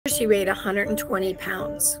She weighed 120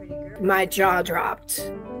 pounds. My jaw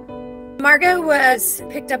dropped. Margot was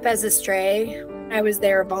picked up as a stray. I was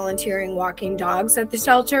there volunteering walking dogs at the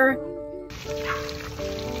shelter.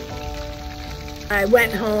 I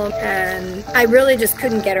went home and I really just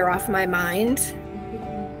couldn't get her off my mind.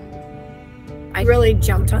 I really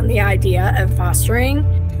jumped on the idea of fostering.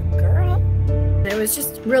 Girl. It was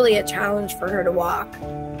just really a challenge for her to walk.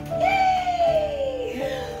 Yay!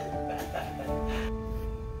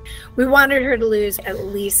 We wanted her to lose at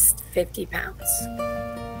least 50 pounds.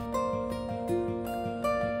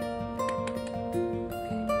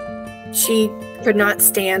 She could not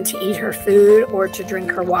stand to eat her food or to drink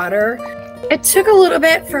her water. It took a little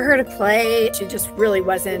bit for her to play. She just really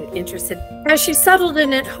wasn't interested. As she settled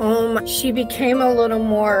in at home, she became a little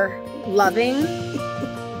more loving.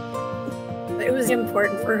 It was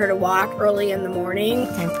important for her to walk early in the morning.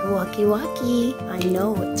 Time for walkie-walkie. I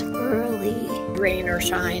know it's early. Rain or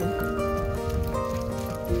shine.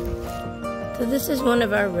 So this is one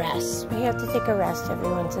of our rests. We have to take a rest every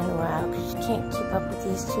once in a while because you can't keep up with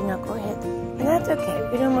these two knuckleheads. And that's okay.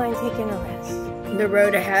 We don't mind taking a rest. The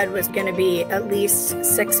road ahead was going to be at least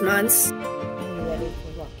 6 months. Are you ready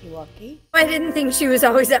for walkie-walkie? I didn't think she was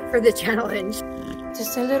always up for the challenge.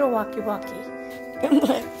 Just a little walkie-walkie. Come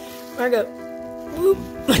on. Margot. Whoop.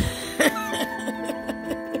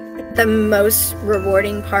 The most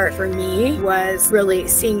rewarding part for me was really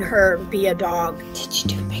seeing her be a dog. Did you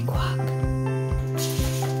do a big walk?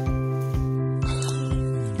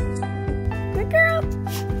 Good girl.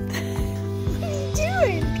 What are you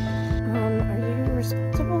doing? Are you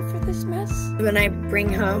responsible for this mess? When I bring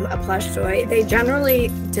home a plush toy, they generally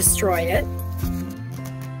destroy it.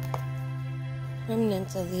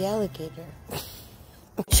 Remnants of the alligator.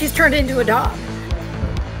 She's turned into a dog.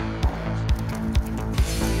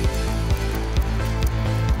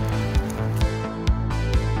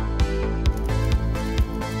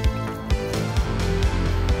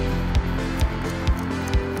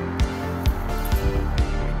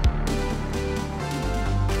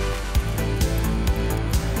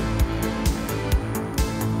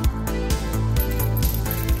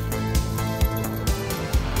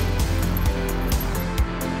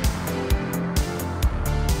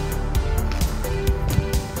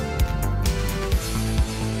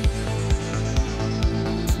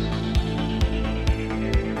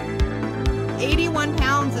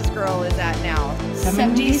 This girl is at now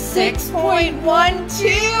 76.12.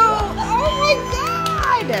 Oh my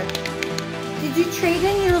god! Did you trade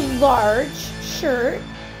in your large shirt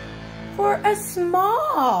for a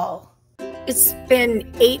small? It's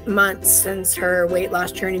been 8 months since her weight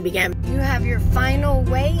loss journey began. You have your final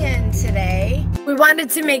weigh-in today. We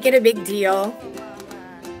wanted to make it a big deal.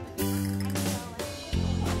 It's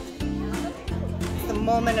the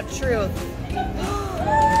moment of truth. Good job!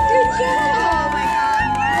 Oh my god!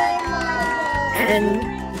 And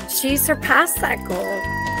she surpassed that goal.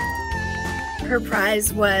 Her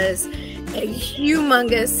prize was a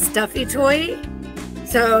humongous stuffy toy.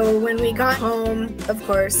 So when we got home, of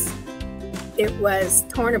course, it was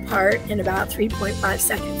torn apart in about 3.5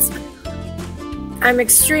 seconds. I'm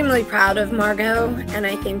extremely proud of Margot, and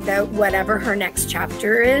I think that whatever her next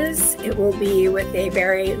chapter is, it will be with a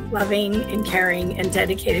very loving and caring and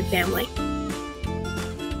dedicated family.